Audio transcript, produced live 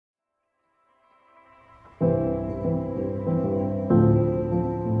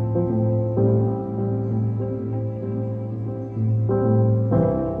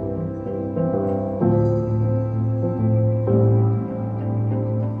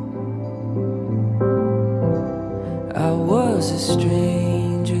was a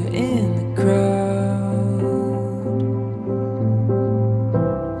stranger in the crowd.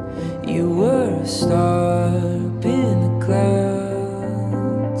 You were a star up in the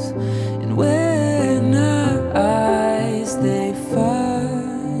clouds, and when our eyes they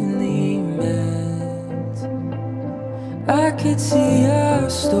finally met, I could see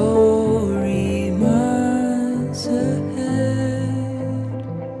our story months ahead.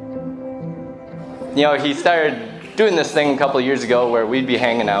 You know, he started doing this thing a couple of years ago where we'd be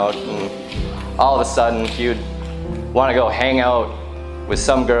hanging out, and all of a sudden he would want to go hang out with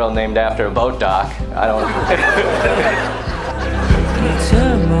some girl named after a boat dock. I don't You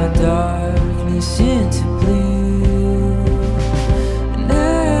turn my darkness into blue.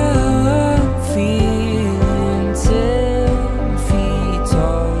 Now I'm feeling 10 feet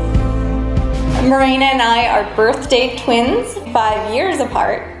tall. Marina and I are birthday twins, 5 years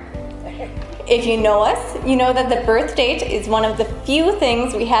apart. If you know us, you know that the birth date is one of the few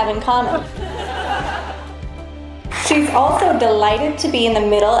things we have in common. She's also delighted to be in the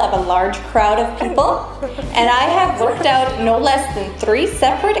middle of a large crowd of people, and I have worked out no less than 3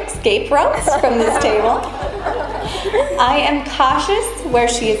 separate escape routes from this table. I am cautious where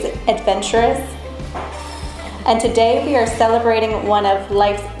she is adventurous, and today we are celebrating one of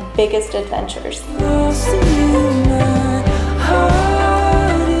life's biggest adventures. Lost in you, my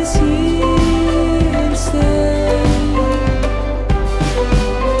heart is here instead.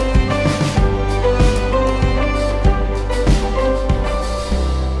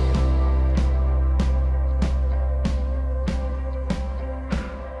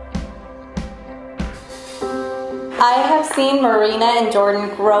 I have seen Marina and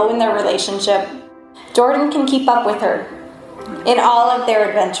Jordan grow in their relationship. Jordan can keep up with her in all of their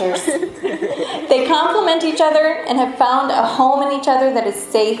adventures. They complement each other and have found a home in each other that is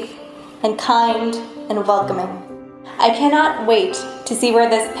safe and kind and welcoming. I cannot wait to see where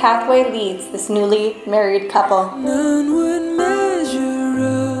this pathway leads this newly married couple. None would measure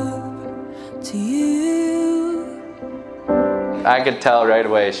up to you. I could tell right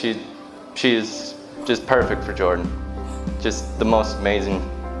away she's just perfect for Jordan. Just the most amazing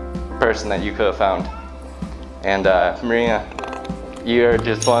person that you could have found. And Marina, you're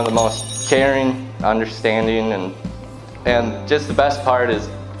just one of the most caring, understanding, and just the best part is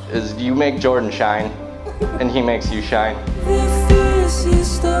you make Jordan shine, and he makes you shine. The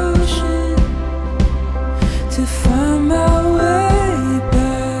fiercest ocean to find my way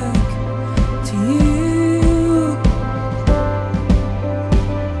back to you.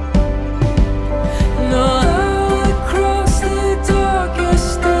 And all across the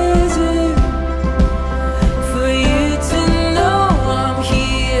darkest desert, for you to know I'm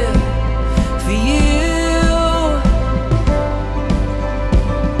here for you.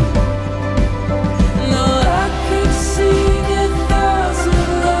 No, I could sing 1,000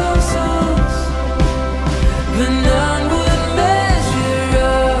 love songs, but none would measure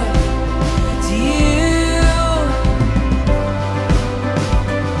up to you.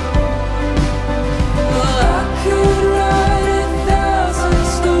 Well, I could write 1,000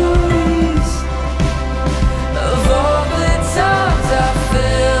 stories of all the times I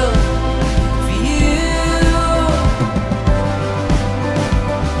fell for you.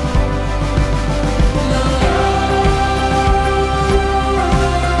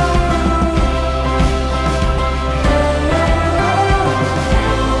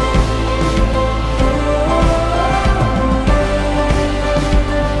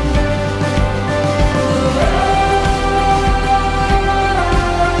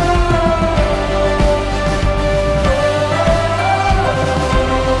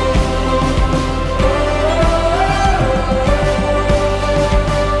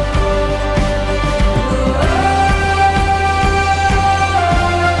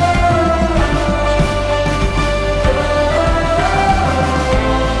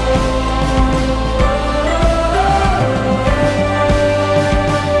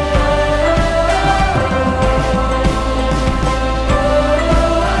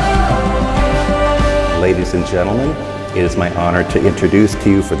 Ladies and gentlemen, it is my honor to introduce to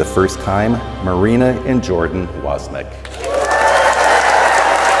you for the first time Marina and Jordan Wozniak.